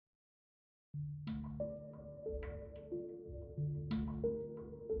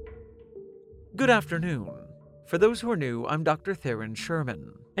Good afternoon. For those who are new, I'm Dr. Theron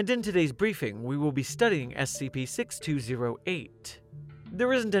Sherman, and in today's briefing, we will be studying SCP-6208.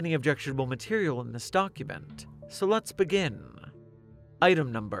 There isn't any objectionable material in this document, so let's begin.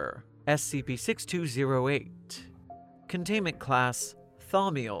 Item Number: SCP-6208. Containment Class: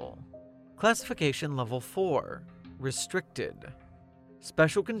 Thaumiel. Classification Level 4: Restricted.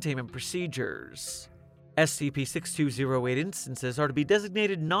 Special Containment Procedures: SCP-6208 instances are to be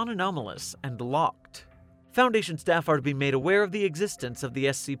designated non-anomalous and locked. Foundation staff are to be made aware of the existence of the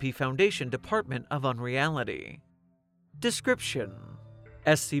SCP Foundation Department of Unreality. Description: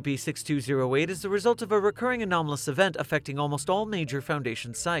 SCP-6208 is the result of a recurring anomalous event affecting almost all major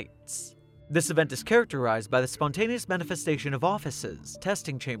Foundation sites. This event is characterized by the spontaneous manifestation of offices,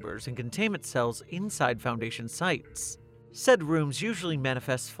 testing chambers, and containment cells inside Foundation sites. Said rooms usually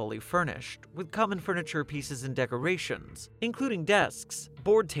manifest fully furnished, with common furniture pieces and decorations, including desks,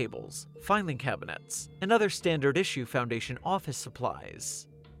 board tables, filing cabinets, and other standard-issue Foundation office supplies.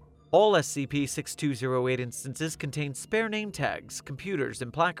 All SCP-6208 instances contain spare name tags, computers,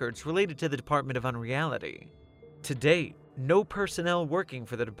 and placards related to the Department of Unreality. To date, no personnel working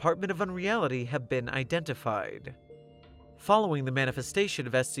for the Department of Unreality have been identified. Following the manifestation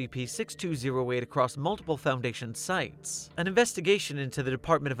of SCP-6208 across multiple Foundation sites, an investigation into the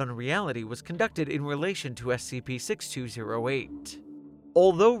Department of Unreality was conducted in relation to SCP-6208.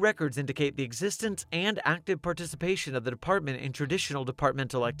 Although records indicate the existence and active participation of the department in traditional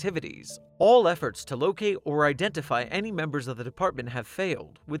departmental activities, all efforts to locate or identify any members of the department have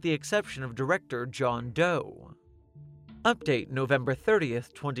failed, with the exception of Director John Doe. Update November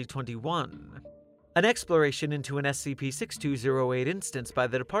 30th, 2021. An exploration into an SCP-6208 instance by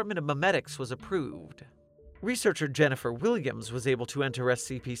the Department of Memetics was approved. Researcher Jennifer Williams was able to enter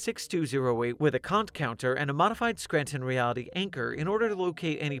SCP-6208 with a cont counter and a modified Scranton Reality anchor in order to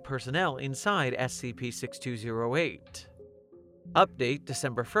locate any personnel inside SCP-6208. Update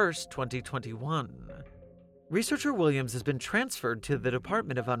December 1st, 2021. Researcher Williams has been transferred to the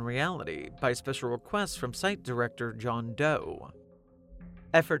Department of Unreality by special request from Site Director John Doe.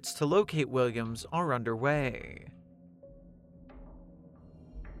 Efforts to locate Williams are underway.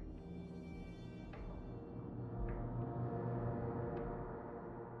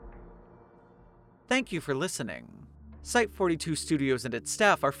 Thank you for listening. Site42 Studios and its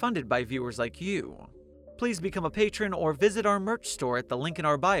staff are funded by viewers like you. Please become a patron or visit our merch store at the link in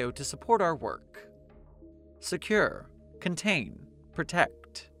our bio to support our work. Secure, contain, protect.